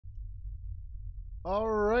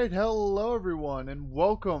Alright, hello everyone, and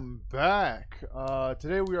welcome back.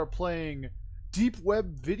 Today we are playing Deep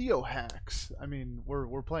Web Video Hacks. I mean,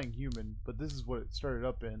 we're playing human, but this is what it started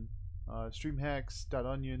up in.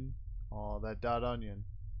 Streamhacks.onion. Oh, that .onion.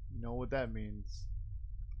 You know what that means.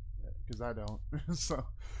 Because I don't. So,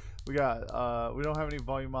 we don't have any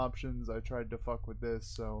volume options. I tried to fuck with this,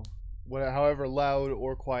 so however loud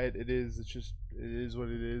or quiet it is what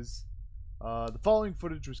it is. The following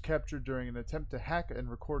footage was captured during an attempt to hack and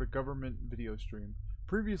record a government video stream.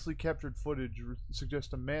 Previously captured footage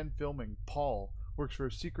suggests a man filming, Paul, works for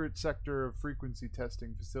a secret sector of frequency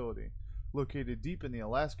testing facility located deep in the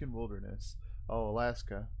Alaskan wilderness. Oh,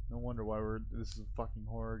 Alaska. No wonder why this is a fucking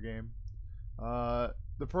horror game. The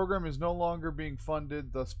program is no longer being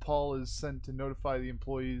funded, thus Paul is sent to notify the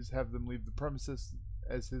employees, have them leave the premises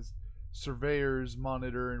as his surveyors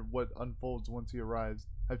monitor what unfolds once he arrives.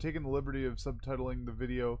 I've taken the liberty of subtitling the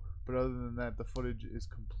video, but other than that, the footage is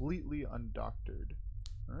completely undoctored.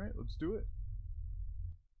 Alright, let's do it.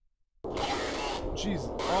 Jeez.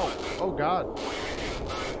 Oh god.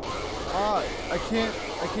 I can't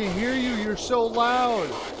hear you, you're so loud.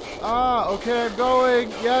 Okay, I'm going.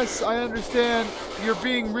 Yes, I understand. You're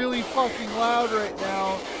being really fucking loud right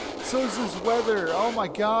now. So is this weather. Oh my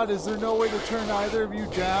god, is there no way to turn either of you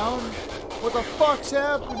down? What the fuck's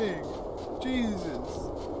happening? Jesus.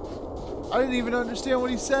 I didn't even understand what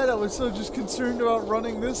he said. I was so just concerned about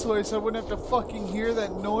running this way so I wouldn't have to fucking hear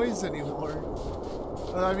that noise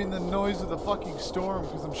anymore. I mean the noise of the fucking storm,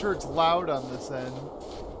 because I'm sure it's loud on this end.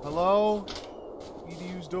 Hello?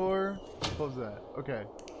 EDU's door? Close that. Okay.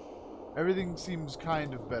 Everything seems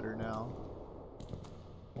kind of better now.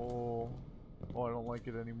 Oh, I don't like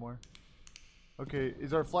it anymore. Okay,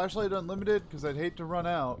 is our flashlight unlimited? Because I'd hate to run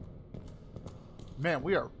out. Man,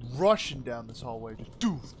 we are rushing down this hallway. Just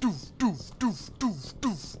doof, doof, doof, doof, doof,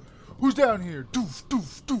 doof. Who's down here? Doof,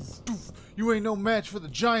 doof, doof, doof. You ain't no match for the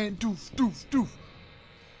giant doof, doof, doof.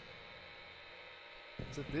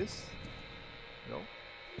 Is it this? No?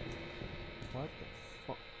 What the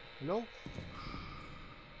fuck? Hello?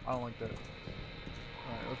 I don't like that.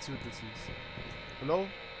 Alright, let's see what this is. Hello?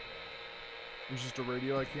 There's just a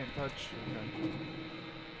radio I can't touch? Okay.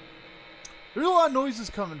 There's a lot of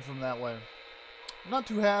noises coming from that way. I'm not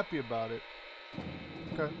too happy about it.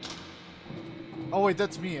 Okay. Oh wait,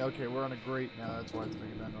 that's me. Okay, we're on a grate now. That's why it's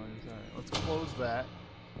making that noise. Alright, let's close that.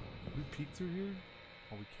 Can we peek through here?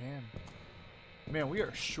 Oh, we can. Man, we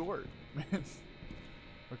are short. Man.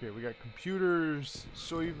 Okay, we got computers.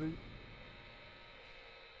 Something's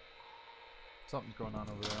going on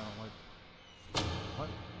over there. I don't like. What?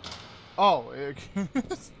 Oh, I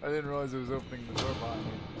didn't realize it was opening the door behind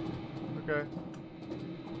me. Okay.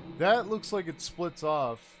 That looks like it splits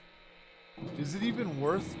off. Is it even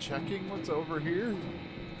worth checking what's over here?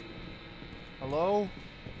 Hello?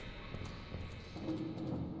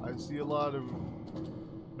 I see a lot of...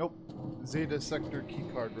 Nope. Zeta sector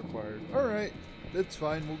keycard required. Alright. That's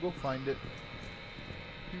fine. We'll go find it.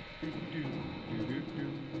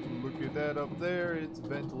 Look at that up there. It's a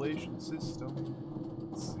ventilation system.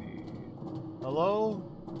 Let's see. Hello?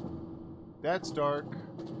 That's dark.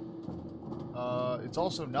 It's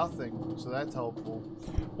also nothing, so that's helpful.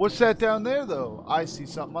 What's that down there, though? I see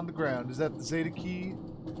something on the ground. Is that the Zeta key?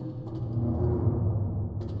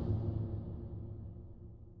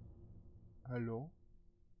 Hello?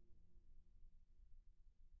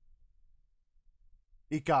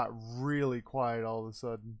 It got really quiet all of a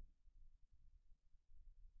sudden.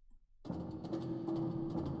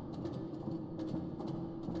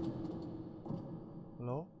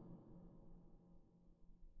 Hello?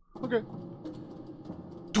 Okay.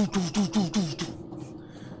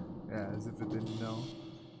 Yeah, as if it didn't know.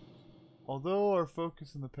 Although our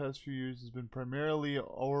focus in the past few years has been primarily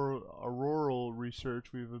auroral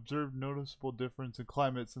research, we've observed noticeable difference in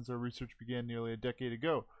climate since our research began nearly a decade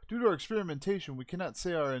ago. Due to our experimentation, we cannot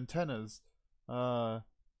say our antennas are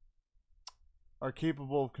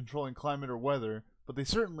capable of controlling climate or weather, but they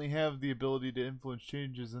certainly have the ability to influence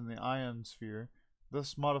changes in the ionosphere,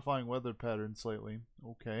 thus modifying weather patterns slightly.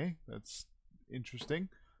 Okay, that's interesting.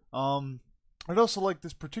 I'd also like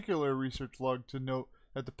this particular research log to note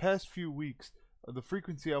that the past few weeks, the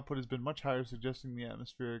frequency output has been much higher, suggesting the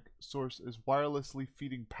atmospheric source is wirelessly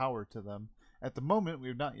feeding power to them. At the moment, we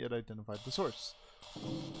have not yet identified the source.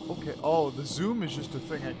 Okay, oh, the zoom is just a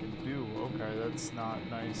thing I can do. Okay, that's not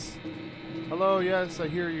nice. Hello, yes, I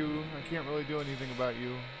hear you. I can't really do anything about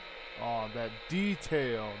you. Oh, that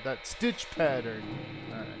detail, that stitch pattern.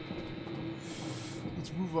 Alright.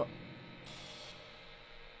 Let's move up.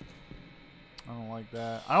 I don't like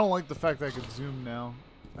that. I don't like the fact that I can zoom now.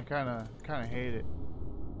 I kinda hate it.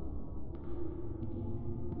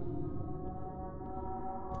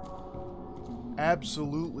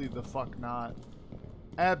 Absolutely the fuck not.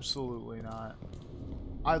 Absolutely not.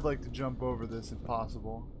 I'd like to jump over this if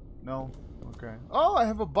possible. No? Okay. Oh, I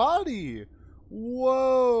have a body!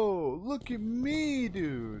 Whoa! Look at me,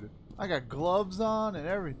 dude! I got gloves on and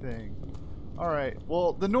everything. Alright,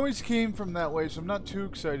 well, the noise came from that way, so I'm not too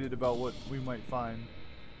excited about what we might find.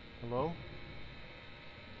 Hello?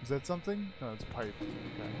 Is that something? No, it's a pipe.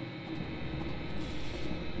 Okay.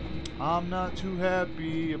 I'm not too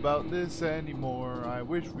happy about this anymore. I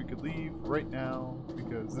wish we could leave right now,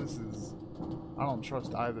 because this is... I don't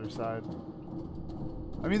trust either side.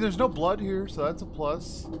 I mean, there's no blood here, so that's a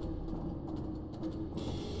plus.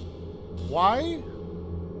 Why?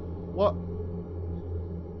 What?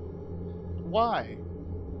 Why?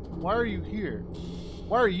 Why are you here?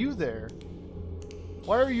 Why are you there?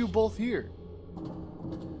 Why are you both here?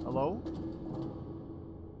 Hello?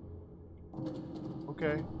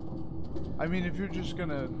 Okay. I mean, if you're just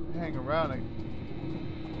gonna hang around,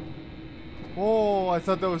 oh, I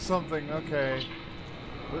thought that was something. Okay.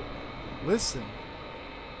 Listen.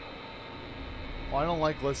 Well, I don't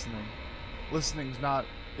like listening. Listening's not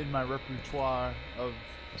in my repertoire of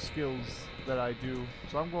skills that I do.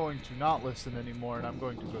 So I'm going to not listen anymore, and I'm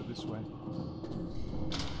going to go this way.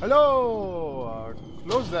 Hello!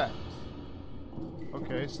 Close that.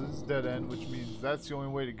 Okay, so this is dead end, which means that's the only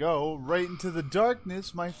way to go. Right into the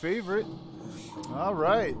darkness, my favorite.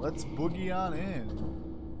 Alright, let's boogie on in.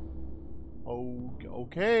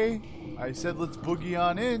 Okay. I said let's boogie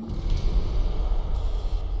on in.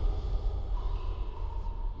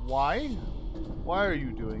 Why? Why are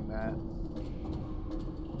you doing that?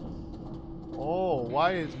 Oh,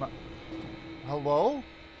 why is my... Hello?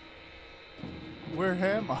 Where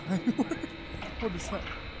am I? What is that?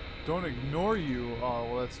 Don't ignore you. Oh,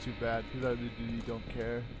 well, that's too bad, because I literally don't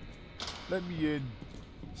care. Let me in.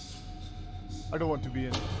 I don't want to be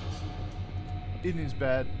in. In is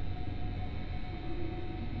bad.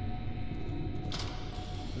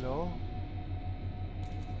 Hello?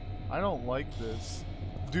 I don't like this.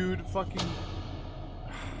 Dude, fucking...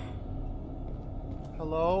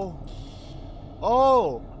 Hello?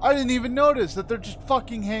 Oh! I didn't even notice that they're just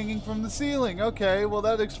fucking hanging from the ceiling. Okay, well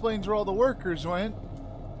that explains where all the workers went.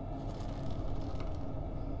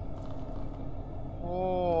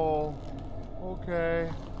 Oh, okay.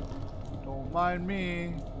 Don't mind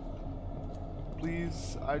me.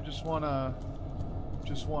 Please, I just wanna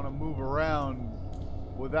move around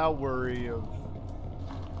without worry of...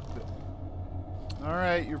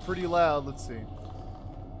 Alright, you're pretty loud. Let's see.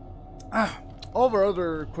 All of our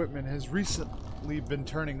other equipment has recently been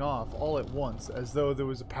turning off all at once, as though there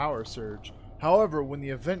was a power surge. However, when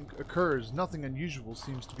the event occurs, nothing unusual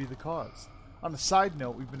seems to be the cause. On a side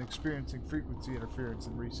note, we've been experiencing frequency interference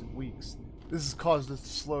in recent weeks. This has caused us to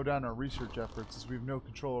slow down our research efforts, as we have no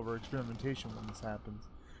control over experimentation when this happens.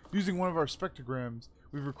 Using one of our spectrograms,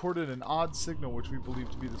 we've recorded an odd signal which we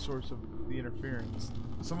believe to be the source of the interference.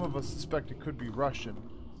 Some of us suspect it could be Russian.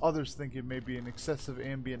 Others think it may be an excessive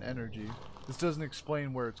ambient energy. This doesn't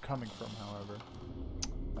explain where it's coming from, however.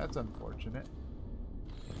 That's unfortunate.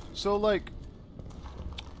 So, like,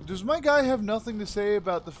 does my guy have nothing to say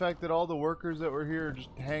about the fact that all the workers that were here are just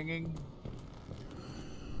hanging?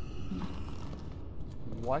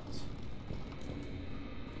 What?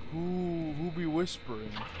 Who be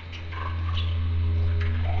whispering?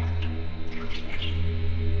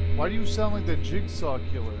 Why do you sound like the Jigsaw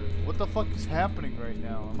killer? What the fuck is happening right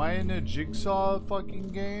now? Am I in a Jigsaw fucking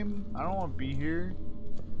game? I don't want to be here.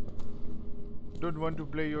 Don't want to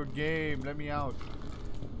play your game. Let me out.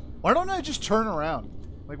 Why don't I just turn around?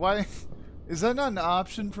 Like, why? Is that not an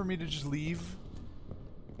option for me to just leave?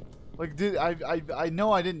 Like, I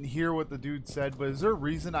know I didn't hear what the dude said, but is there a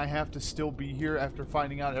reason I have to still be here after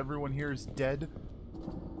finding out everyone here is dead?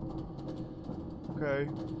 Okay.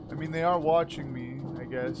 I mean, they are watching me, I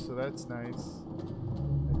guess, so that's nice.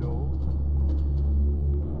 Hello?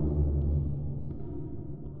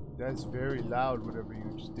 That's very loud, whatever you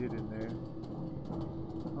just did in there.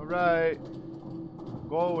 Alright.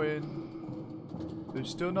 Go in. There's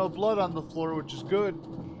still no blood on the floor, which is good.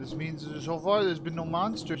 This means that so far there's been no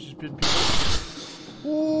monsters. There's been people.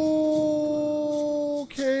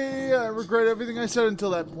 Okay, I regret everything I said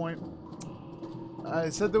until that point. I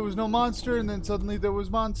said there was no monster, and then suddenly there was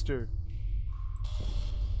monster.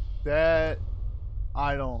 That...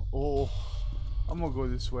 I don't... Oh, I'm gonna go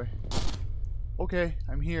this way. Okay,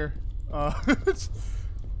 I'm here.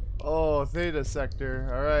 Oh, Theta Sector.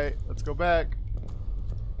 Alright, let's go back.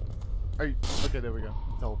 Okay, there we go.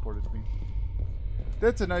 It teleported me.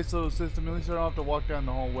 That's a nice little system. At least I don't have to walk down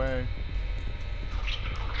the whole way.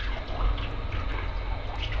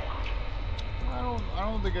 I don't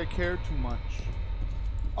don't think I care too much.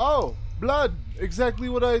 Oh, blood! Exactly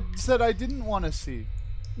what I said I didn't want to see.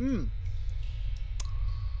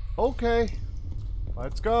 Okay.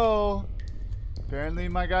 Let's go. Apparently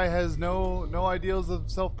my guy has no ideals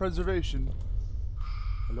of self-preservation.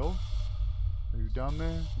 Hello? Are you down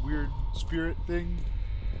there? Weird spirit thing?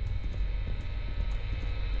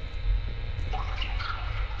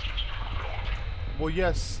 Well,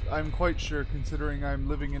 yes, I'm quite sure, considering I'm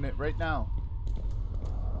living in it right now.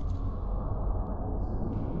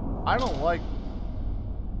 I don't like...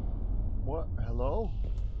 What? Hello?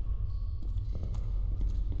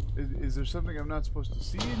 Is there something I'm not supposed to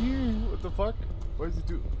see in here? What the fuck? What does it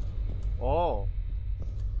do? Oh.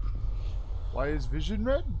 Why is vision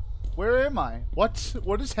red? Where am I? What?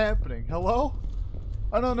 What is happening? Hello?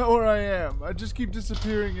 I don't know where I am. I just keep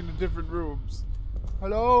disappearing into different rooms.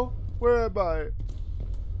 Hello? Where am I?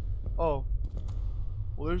 Oh.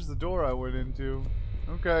 Well, there's the door I went into.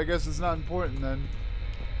 Okay, I guess it's not important then.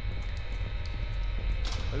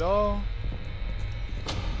 Hello?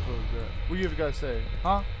 What do you gotta say?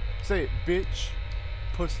 Huh? Say it, bitch.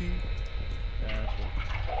 Pussy. Yeah, that's right.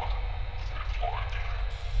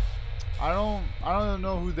 I don't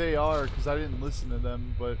know who they are because I didn't listen to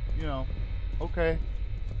them, but you know, okay.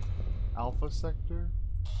 Alpha Sector.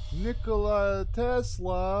 Nikola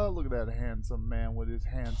Tesla. Look at that handsome man with his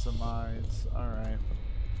handsome eyes. Alright.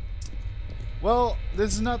 Well,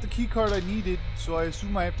 this is not the key card I needed, so I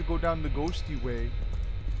assume I have to go down the ghosty way.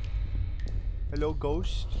 Hello,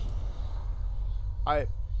 ghost?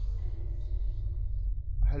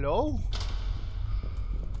 Hello?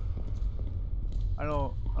 I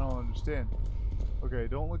don't understand. Okay,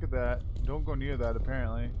 don't look at that. Don't go near that,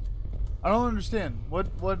 apparently. I don't understand.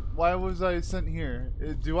 Why was I sent here?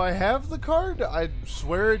 Do I have the card? I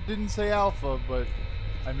swear it didn't say alpha, but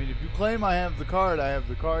I mean, if you claim I have the card, I have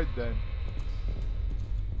the card then.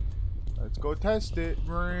 Let's go test it.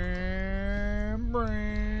 Bram,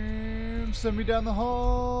 bram. Send me down the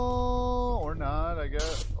hall. Or not, I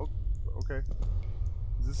guess. Oh, okay.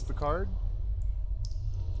 Is this the card?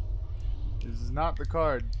 This is not the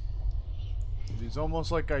card. It is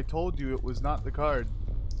almost like I told you it was not the card.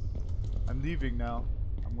 I'm leaving now.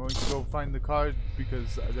 I'm going to go find the card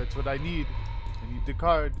because that's what I need. I need the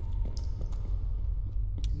card.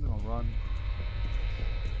 I'm gonna run.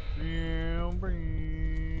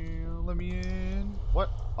 Let me in. What?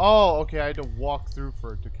 Oh, okay. I had to walk through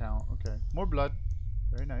for it to count. Okay. More blood.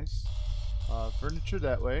 Very nice. Furniture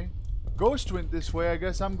that way. Ghost went this way. I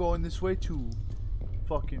guess I'm going this way too.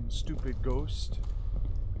 Fucking stupid ghost.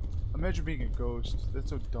 Imagine being a ghost. That's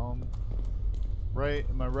so dumb. Right?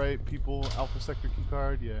 Am I right, people? Alpha Sector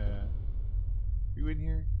keycard? Yeah. Are you in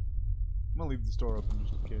here? I'm gonna leave this door open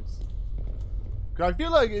just in case. Cause I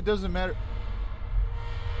feel like it doesn't matter.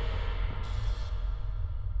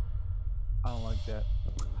 I don't like that.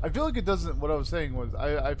 I feel like it doesn't. What I was saying was,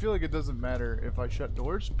 I feel like it doesn't matter if I shut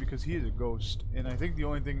doors because he is a ghost, and I think the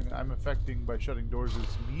only thing I'm affecting by shutting doors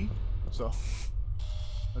is me. So,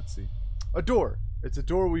 let's see. A door. It's a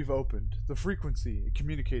door we've opened. The frequency, it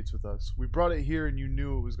communicates with us. We brought it here and you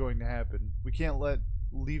knew it was going to happen. We can't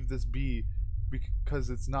leave this be because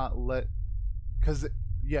it's not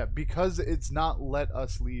because it's not let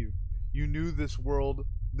us leave. You knew this world,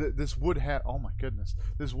 this would oh my goodness.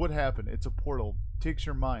 This would happen. It's a portal. Takes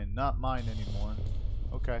your mind, not mine anymore.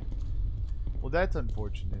 Okay. Well, that's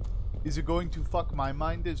unfortunate. Is it going to fuck my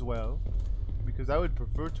mind as well? Because I would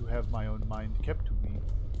prefer to have my own mind kept to me.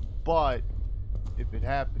 But if it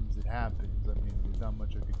happens, it happens. I mean, there's not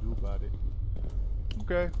much I could do about it.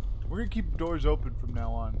 Okay. We're gonna keep doors open from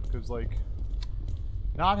now on. Because, like,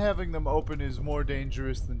 not having them open is more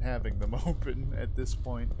dangerous than having them open at this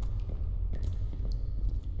point.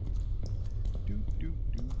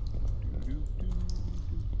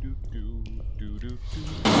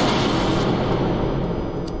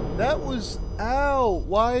 That was... Ow!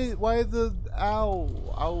 Why the... Ow!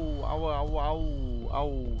 Ow! Ow! Ow! Ow!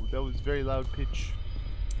 Ow! That was very loud pitch.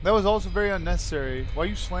 That was also very unnecessary. Why are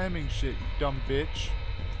you slamming shit, you dumb bitch?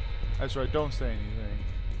 That's right, don't say anything.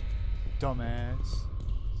 Dumbass.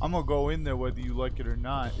 I'm gonna go in there whether you like it or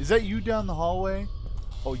not. Is that you down the hallway?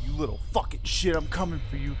 Oh, you little fucking shit, I'm coming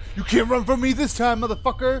for you. You can't run from me this time,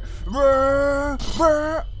 motherfucker! Brr,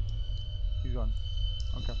 brr. He's gone.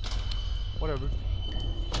 Okay. Whatever.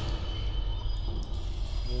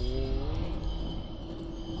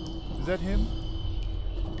 Is that him?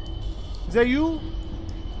 Is that you?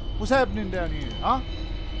 What's happening down here, huh?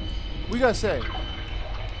 What you gotta say?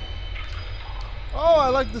 Oh, I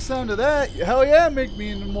like the sound of that. Hell yeah, make me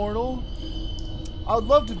an immortal. I would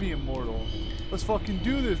love to be immortal. Let's fucking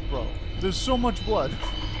do this, bro. There's so much blood.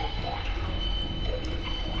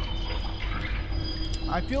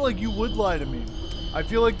 I feel like you would lie to me. I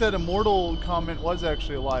feel like that immortal comment was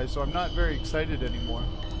actually a lie, so I'm not very excited anymore.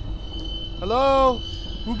 Hello?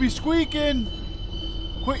 Who be squeaking?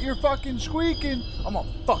 Quit your fucking squeaking. I'm gonna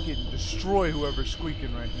fucking destroy whoever's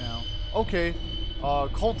squeaking right now. Okay.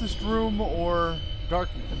 Cultist room or dark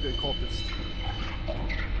cultist?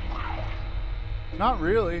 Not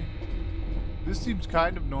really. This seems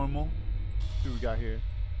kind of normal. Let's see what we got here.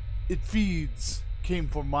 It feeds. Came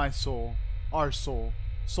for my soul. Our soul.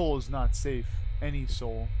 Soul is not safe. Any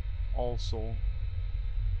soul. All soul.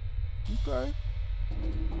 Okay.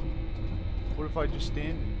 What if I just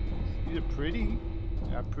stand? These are pretty.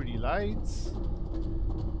 Got pretty lights.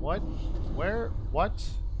 What? Where? What?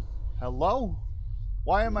 Hello?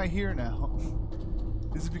 Why am I here now?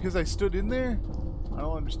 Is it because I stood in there? I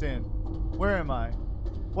don't understand. Where am I?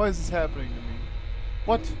 Why is this happening to me?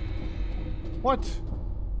 What? What?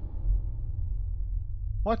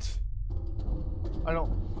 What? I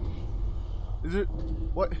don't... Is it...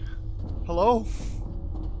 What? Hello?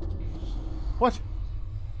 What?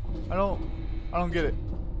 I don't get it.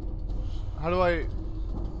 How do I...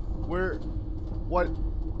 Where... What?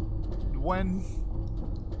 When?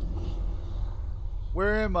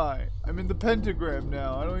 Where am I? I'm in the pentagram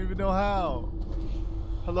now. I don't even know how.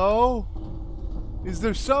 Hello? Is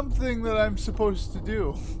there something that I'm supposed to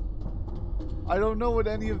do? I don't know what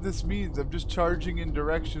any of this means. I'm just charging in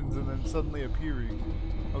directions and then suddenly appearing.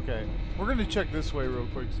 Okay. We're gonna check this way real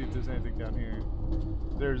quick, see if there's anything down here.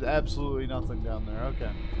 There's absolutely nothing down there.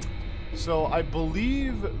 Okay. So I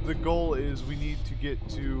believe the goal is we need to get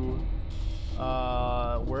to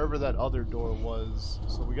wherever that other door was.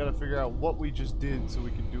 So we gotta figure out what we just did so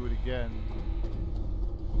we can do it again.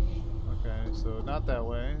 Okay, so not that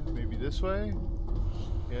way. Maybe this way?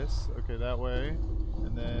 Yes, okay, that way.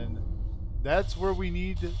 And then that's where we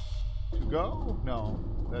need to go? No,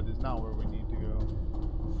 that is not where we need to go.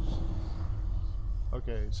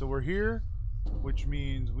 Okay, so we're here, which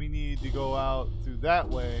means we need to go out through that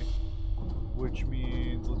way, which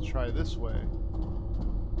means let's try this way.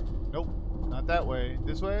 Nope, not that way.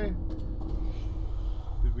 This way?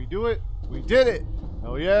 Did we do it? We did it!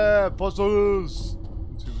 Oh yeah, puzzles!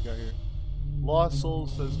 Let's see what we got here. Lost Soul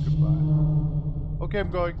says goodbye. Okay,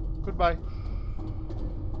 I'm going. Goodbye.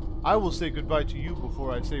 I will say goodbye to you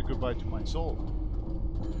before I say goodbye to my soul.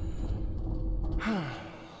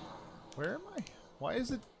 Where am I? Why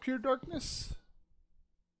is it pure darkness?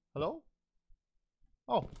 Hello?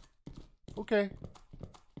 Oh. Okay.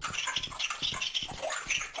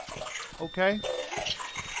 Okay.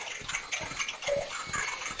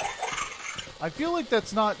 I feel like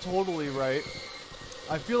that's not totally right.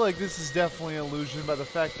 I feel like this is definitely an illusion by the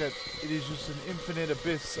fact that it is just an infinite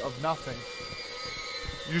abyss of nothing.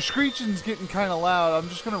 Your screeching's getting kind of loud. I'm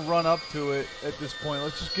just going to run up to it at this point.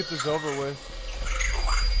 Let's just get this over with.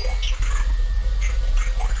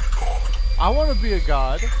 I want to be a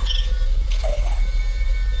god.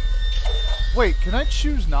 Wait, can I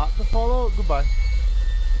choose not to follow? Goodbye.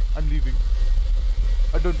 I'm leaving.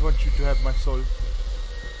 I don't want you to have my soul.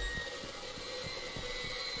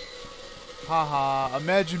 Haha,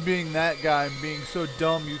 imagine being that guy and being so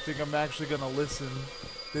dumb you think I'm actually gonna listen.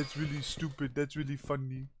 That's really stupid. That's really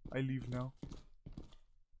funny. I leave now.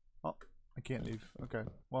 Oh, I can't leave. Okay,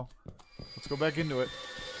 well, let's go back into it.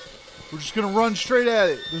 We're just gonna run straight at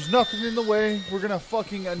it. There's nothing in the way. We're gonna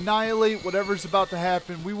fucking annihilate whatever's about to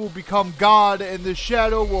happen. We will become God and the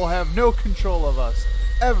shadow will have no control of us.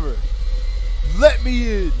 Ever. Let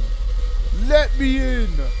me in. Let me in.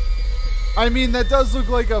 I mean, that does look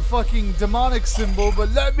like a fucking demonic symbol,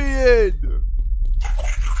 but let me in!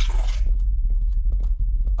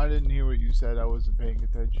 I didn't hear what you said. I wasn't paying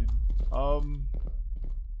attention.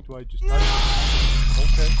 Do I just touch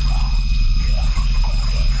it? Okay.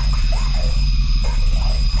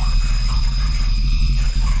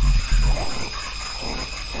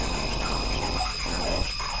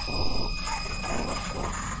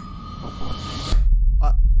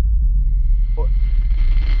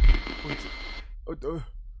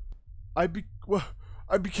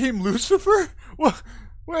 I became Lucifer? What?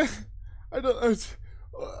 I don't.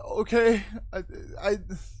 Okay.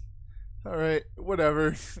 All right.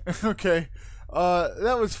 Whatever. Okay.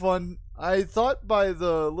 That was fun. I thought by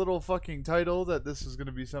the little fucking title that this was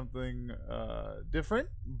gonna be something different,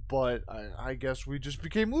 but I guess we just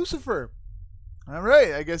became Lucifer. All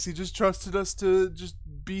right. I guess he just trusted us to just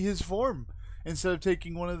be his form instead of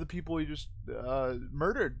taking one of the people he just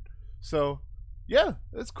murdered. So. Yeah,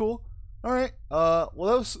 that's cool. All right.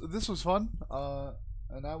 Well, this was fun.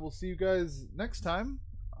 And I will see you guys next time.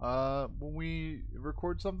 When we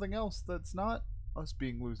record something else that's not us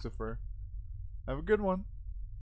being Lucifer. Have a good one.